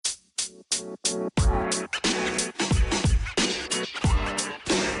Hey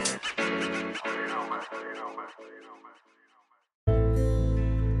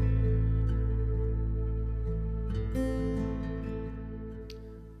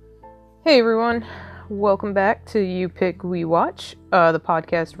everyone, welcome back to You Pick, We Watch, the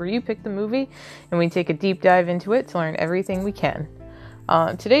podcast where you pick the movie and we take a deep dive into it to learn everything we can.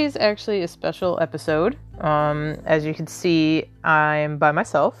 Today is actually a special episode. As you can see, I'm by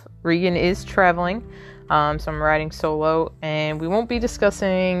myself. Regan is traveling, so I'm riding solo, and we won't be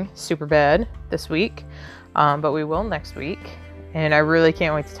discussing Superbad this week, but we will next week. And I really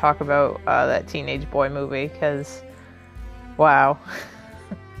can't wait to talk about that teenage boy movie, because, wow.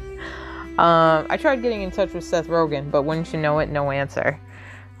 I tried getting in touch with Seth Rogen, but wouldn't you know it, no answer.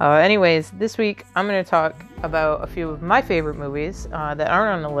 Anyways, this week I'm going to talk about a few of my favorite movies that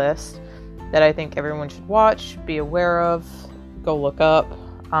aren't on the list that I think everyone should watch, be aware of, go look up.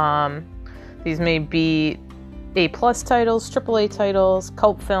 These may be A+ titles, AAA titles,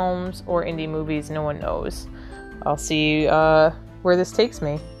 cult films, or indie movies no one knows. I'll see where this takes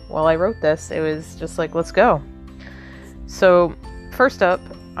me. While I wrote this, it was just like, let's go. So, first up,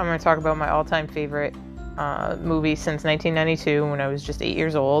 I'm going to talk about my all-time favorite movie since 1992 when I was just 8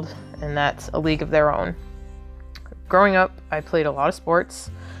 years old, and that's A League of Their Own. Growing up, I played a lot of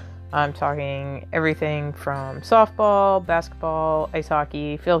sports. I'm talking everything from softball, basketball, ice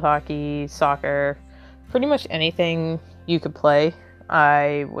hockey, field hockey, soccer, pretty much anything you could play,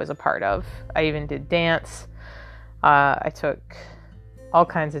 I was a part of. I even did dance. I took all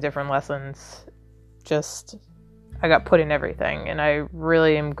kinds of different lessons. I got put in everything, and I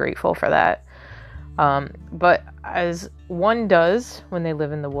really am grateful for that. But as one does when they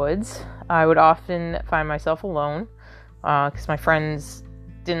live in the woods, I would often find myself alone because my friends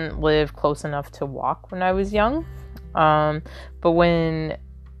didn't live close enough to walk when I was young. But when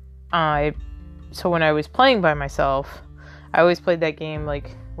I was playing by myself, I always played that game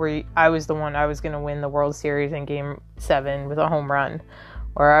like where I was going to win the World Series in Game 7 with a home run,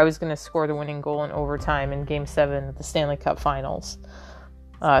 or I was going to score the winning goal in overtime in Game 7 of the Stanley Cup Finals.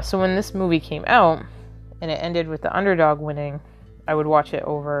 So when this movie came out, and it ended with the underdog winning, I would watch it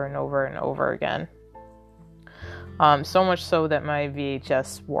over and over and over again. So much so that my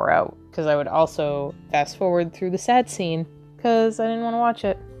VHS wore out, because I would also fast forward through the sad scene, because I didn't want to watch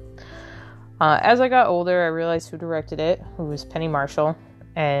it. As I got older, I realized who directed it, who was Penny Marshall,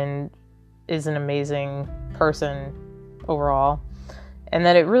 and is an amazing person overall. And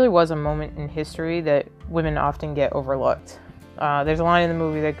that it really was a moment in history that women often get overlooked. There's a line in the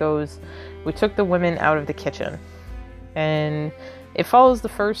movie that goes, "We took the women out of the kitchen." And it follows the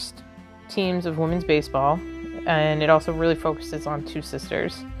first teams of women's baseball, and it also really focuses on two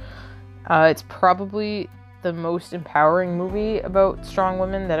sisters. It's probably the most empowering movie about strong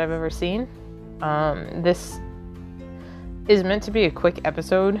women that I've ever seen. This is meant to be a quick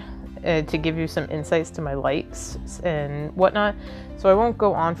episode to give you some insights to my likes and whatnot. So I won't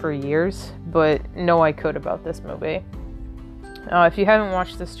go on for years, but know I could about this movie. If you haven't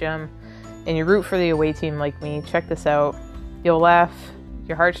watched this gem and you root for the away team like me, check this out. You'll laugh,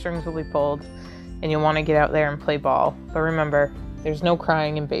 your heartstrings will be pulled, and you'll want to get out there and play ball. But remember, there's no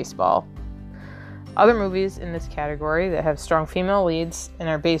crying in baseball. Other movies in this category that have strong female leads and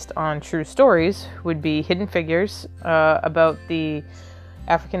are based on true stories would be Hidden Figures, about the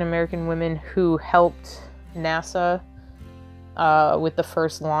African American women who helped NASA with the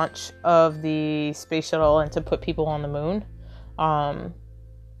first launch of the space shuttle and to put people on the moon.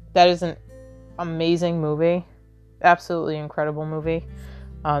 That is an amazing movie. Absolutely incredible movie.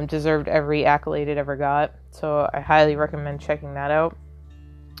 Deserved every accolade it ever got. So I highly recommend checking that out.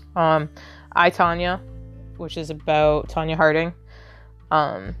 I, Tonya, which is about Tonya Harding.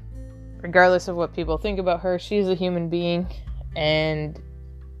 Regardless of what people think about her, she's a human being. And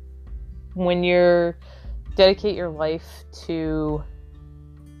when you dedicate your life to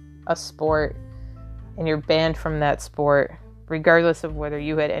a sport and you're banned from that sport, regardless of whether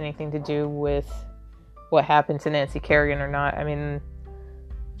you had anything to do with what happened to Nancy Kerrigan or not. I mean,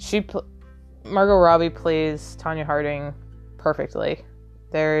 Margot Robbie plays Tonya Harding perfectly.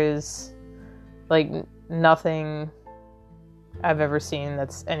 There is nothing I've ever seen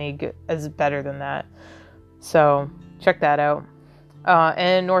that's as better than that. So check that out.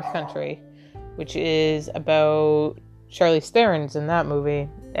 And North Country, which is about Charlize Theron's in that movie,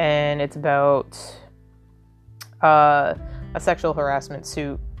 and it's about a sexual harassment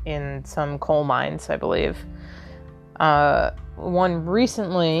suit in some coal mines, I believe. One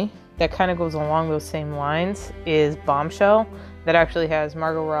recently that kind of goes along those same lines is Bombshell, that actually has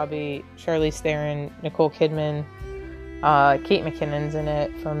Margot Robbie, Charlize Theron, Nicole Kidman, Kate McKinnon's in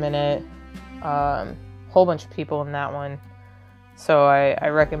it for a minute, Whole bunch of people in that one. So I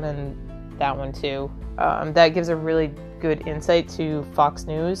recommend that one too. That gives a really good insight to Fox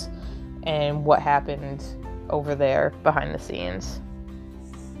News and what happened over there behind the scenes.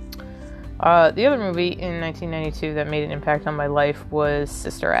 The other movie in 1992 that made an impact on my life was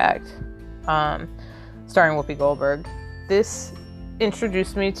Sister Act, starring Whoopi Goldberg. This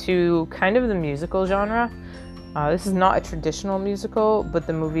introduced me to kind of the musical genre. This is not a traditional musical, but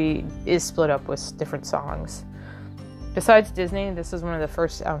the movie is split up with different songs. Besides Disney, this was one of the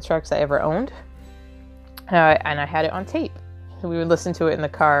first soundtracks I ever owned, and I had it on tape. We would listen to it in the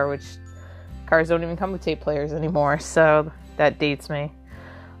car, which cars don't even come with tape players anymore, so that dates me.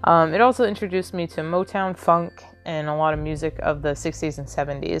 It also introduced me to Motown, funk, and a lot of music of the 60s and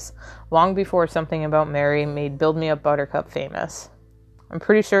 70s, long before Something About Mary made Build Me Up Buttercup famous. I'm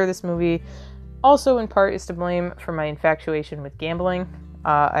pretty sure this movie also in part is to blame for my infatuation with gambling.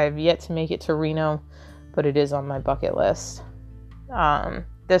 I have yet to make it to Reno, but it is on my bucket list.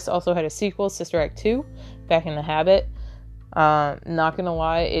 This also had a sequel, Sister Act 2, Back in the Habit. Not gonna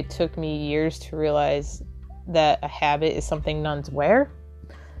lie, it took me years to realize that a habit is something nuns wear.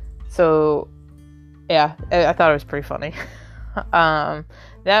 So, yeah, I thought it was pretty funny.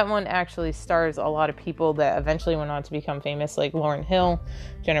 That one actually stars a lot of people that eventually went on to become famous, like Lauryn Hill,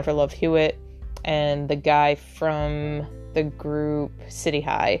 Jennifer Love Hewitt, and the guy from the group City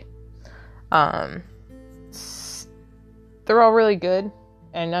High. They're all really good.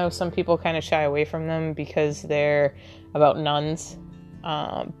 I know some people kind of shy away from them because they're about nuns,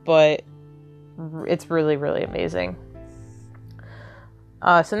 but it's really, really amazing.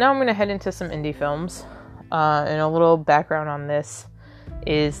 So now I'm going to head into some indie films, and a little background on this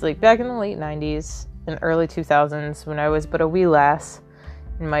is, like, back in the late 90s and early 2000s, when I was but a wee lass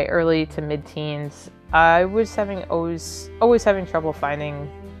in my early to mid-teens, I was always having trouble finding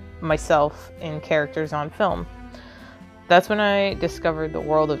myself in characters on film. That's when I discovered the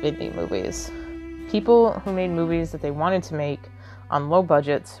world of indie movies. People who made movies that they wanted to make on low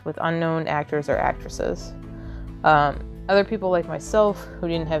budgets with unknown actors or actresses. Other people like myself who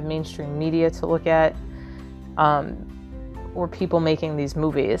didn't have mainstream media to look at were people making these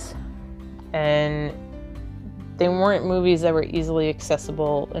movies. And they weren't movies that were easily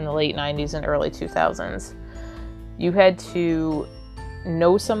accessible in the late 90s and early 2000s. You had to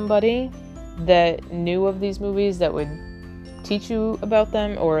know somebody that knew of these movies that would teach you about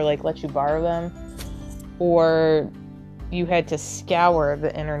them or like let you borrow them, or you had to scour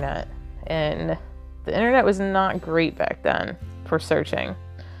the internet, and the internet was not great back then for searching.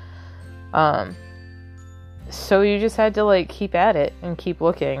 So you just had to like keep at it and keep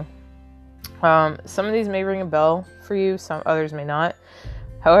looking. Some of these may ring a bell for you, some others may not.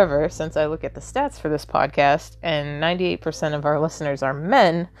 However, since I look at the stats for this podcast and 98% of our listeners are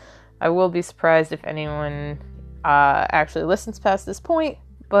men, I will be surprised if anyone actually listens past this point.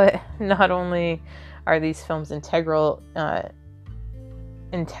 But not only are these films integral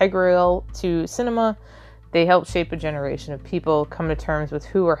to cinema, they help shape a generation of people come to terms with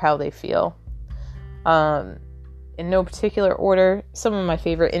who or how they feel. In no particular order, some of my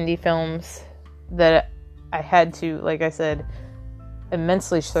favorite indie films that I had to, like I said,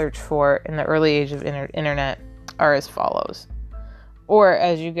 immensely search for in the early age of internet are as follows. Or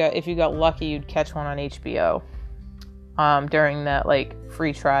if you got lucky, you'd catch one on HBO during that like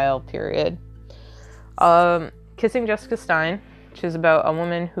free trial period. Kissing Jessica Stein, which is about a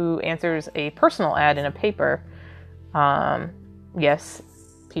woman who answers a personal ad in a paper. Yes,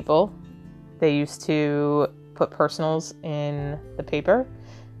 people, they used to put personals in the paper,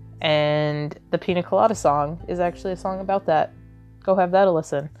 and the Pina Colada song is actually a song about that. Go have that a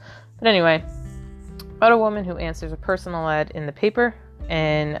listen. But anyway, about a woman who answers a personal ad in the paper,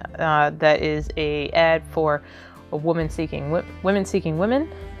 and that is a ad for a woman seeking women,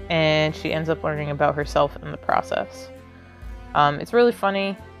 and she ends up learning about herself in the process. It's really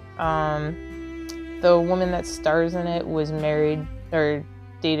funny. The woman that stars in it was married or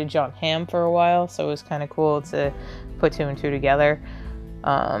dated John Hamm for a while, so it was kind of cool to put two and two together.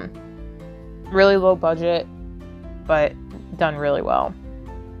 Really low budget, but done really well.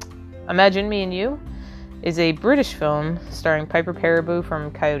 Imagine Me and You is a British film starring Piper Perabo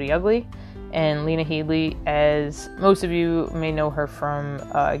from Coyote Ugly and Lena Headey, as most of you may know her from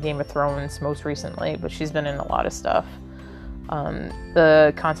Game of Thrones most recently, but she's been in a lot of stuff.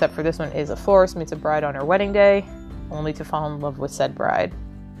 The concept for this one is a florist meets a bride on her wedding day, only to fall in love with said bride.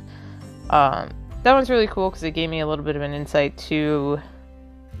 That one's really cool because it gave me a little bit of an insight to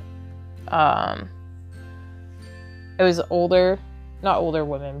it was not older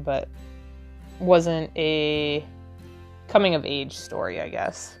women, but wasn't a coming of age story, I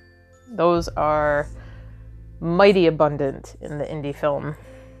guess. Those are mighty abundant in the indie film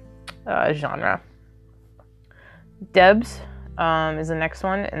genre. Debs is the next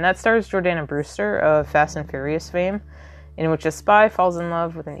one, and that stars Jordana Brewster of Fast and Furious fame, in which a spy falls in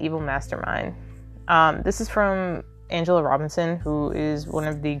love with an evil mastermind. This is from Angela Robinson, who is one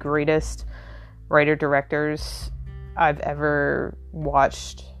of the greatest writer-directors I've ever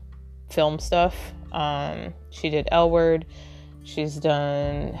watched film stuff. She did L Word. She's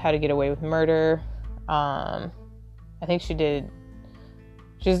done How to Get Away with Murder. I think she's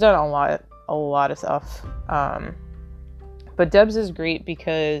done a lot of stuff. But Debs is great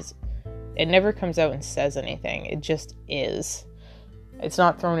because it never comes out and says anything. It just is. It's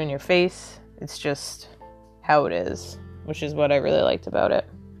not thrown in your face. It's just how it is, which is what I really liked about it.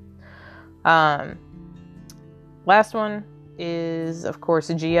 Last one is, of course,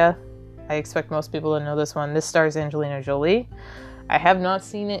 Gia. I expect most people to know this one. This stars Angelina Jolie. I have not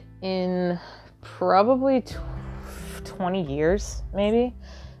seen it in probably 20 years, maybe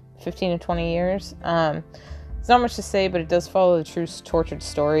 15 to 20 years. It's not much to say, but it does follow the true tortured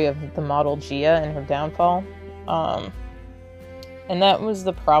story of the model Gia and her downfall. And that was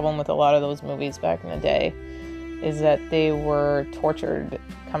the problem with a lot of those movies back in the day, is that they were tortured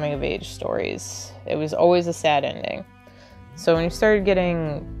coming of age stories. It was always a sad ending. So when you started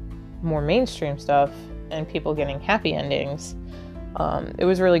getting more mainstream stuff and people getting happy endings, it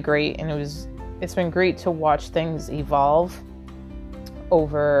was really great, and it's been great to watch things evolve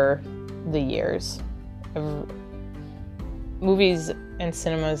over the years. Movies and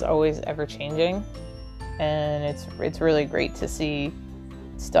cinema is always ever changing, and it's really great to see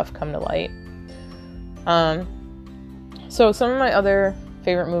stuff come to light. So some of my other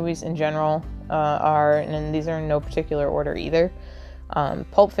favorite movies in general are, and these are in no particular order either,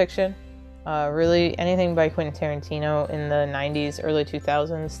 Pulp Fiction. Really anything by Quentin Tarantino in the 90s, early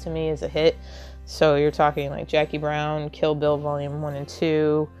 2000s to me is a hit. So you're talking like Jackie Brown, Kill Bill Volume 1 and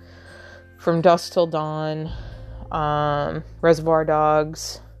 2, From Dusk Till Dawn, Reservoir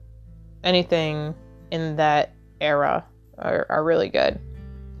Dogs, anything in that era are really good.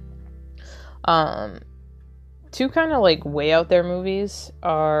 Two kind of like way out there movies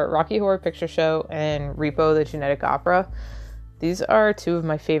are Rocky Horror Picture Show and Repo the Genetic Opera. These are two of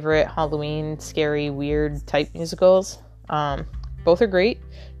my favorite Halloween, scary, weird type musicals. Both are great,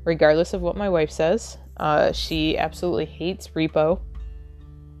 regardless of what my wife says. She absolutely hates Repo.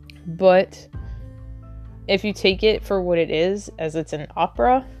 But if you take it for what it is, as it's an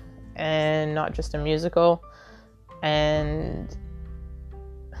opera and not just a musical, and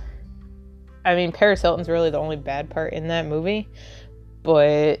I mean, Paris Hilton's really the only bad part in that movie,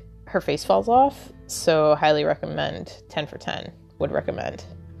 but her face falls off, so highly recommend. 10 for 10 would recommend.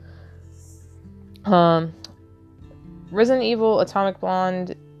 Resident Evil, Atomic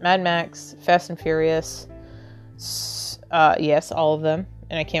Blonde, Mad Max, Fast and Furious, yes, all of them,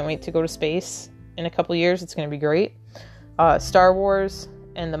 and I can't wait to go to space in a couple years. It's going to be great. Star Wars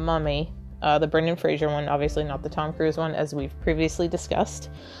and The Mummy, the Brendan Fraser one, obviously not the Tom Cruise one, as we've previously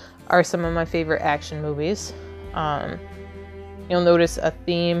discussed, are some of my favorite action movies. You'll notice a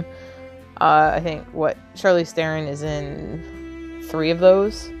theme. I think Charlize Theron is in 3 of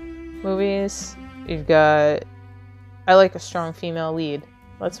those movies. You've got, I like a strong female lead.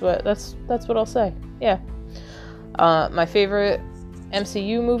 That's what I'll say. Yeah. My favorite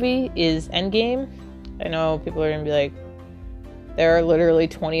MCU movie is Endgame. I know people are gonna be like, there are literally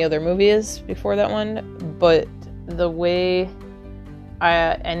 20 other movies before that one, but the way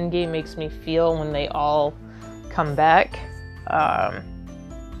Endgame makes me feel when they all come back,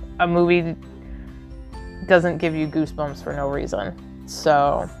 a movie doesn't give you goosebumps for no reason.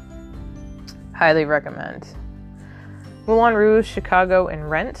 So, highly recommend. Moulin Rouge, Chicago, and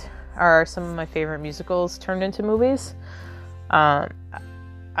Rent are some of my favorite musicals turned into movies. I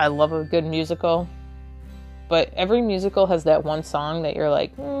love a good musical, but every musical has that one song that you're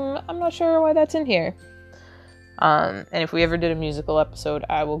like, I'm not sure why that's in here. And if we ever did a musical episode,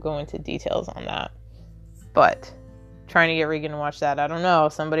 I will go into details on that. But trying to get Regan to watch that, I don't know.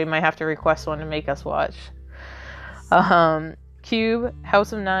 Somebody might have to request one to make us watch. Cube,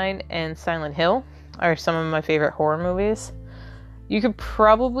 House of Nine, and Silent Hill are some of my favorite horror movies. You could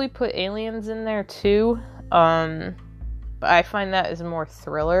probably put Aliens in there too. But I find that is more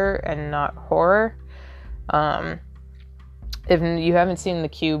thriller and not horror. If you haven't seen the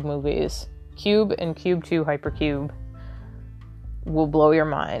Cube movies, Cube and Cube 2 Hypercube will blow your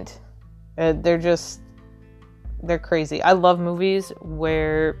mind. They're crazy. I love movies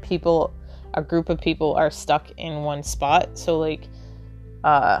where a group of people are stuck in one spot. So like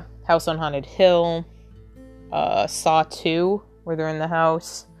House on Haunted Hill, Saw 2, where they're in the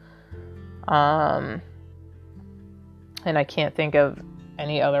house, And I can't think of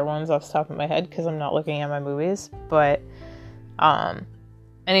any other ones off the top of my head because I'm not looking at my movies. But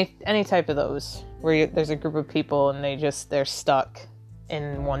any type of those where there's a group of people and they're stuck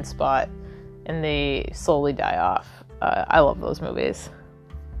in one spot and they slowly die off. I love those movies.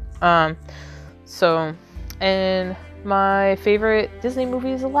 And my favorite Disney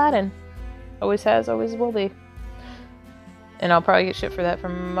movie is Aladdin. Always has, always will be. And I'll probably get shit for that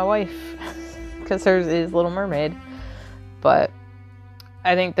from my wife because hers is Little Mermaid. But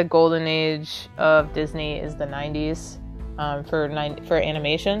I think the golden age of Disney is the 90s for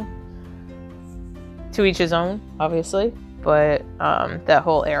animation. To each his own, obviously. But that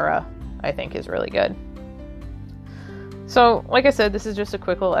whole era, I think, is really good. So, like I said, this is just a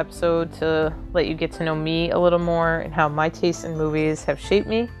quick little episode to let you get to know me a little more and how my tastes in movies have shaped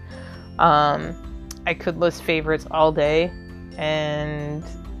me. I could list favorites all day and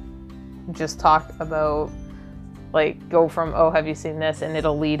just talk about, like, go from, oh, have you seen this? And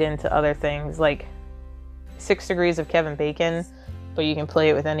it'll lead into other things, like 6 Degrees of Kevin Bacon, but you can play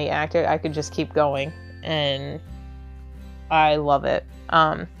it with any actor. I could just keep going, and I love it.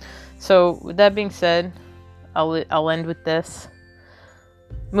 So, with that being said, I'll end with this.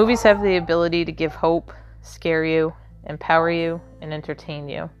 Movies have the ability to give hope, scare you, empower you, and entertain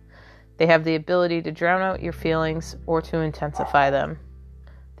you. They have the ability to drown out your feelings or to intensify them.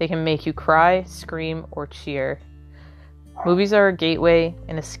 They can make you cry, scream, or cheer. Movies are a gateway,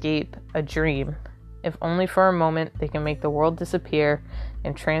 an escape, a dream. If only for a moment, they can make the world disappear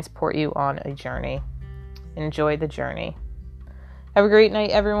and transport you on a journey. Enjoy the journey. Have a great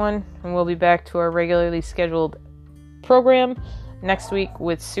night, everyone, and we'll be back to our regularly scheduled program next week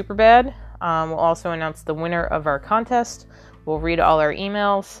with Superbad. We'll also announce the winner of our contest. We'll read all our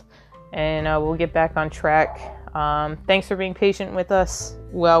emails, and we'll get back on track. Thanks for being patient with us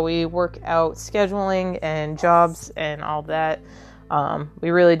while we work out scheduling and jobs and all that.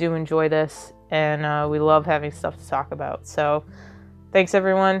 We really do enjoy this, and we love having stuff to talk about. So, thanks,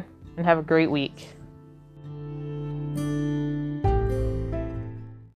 everyone, and have a great week.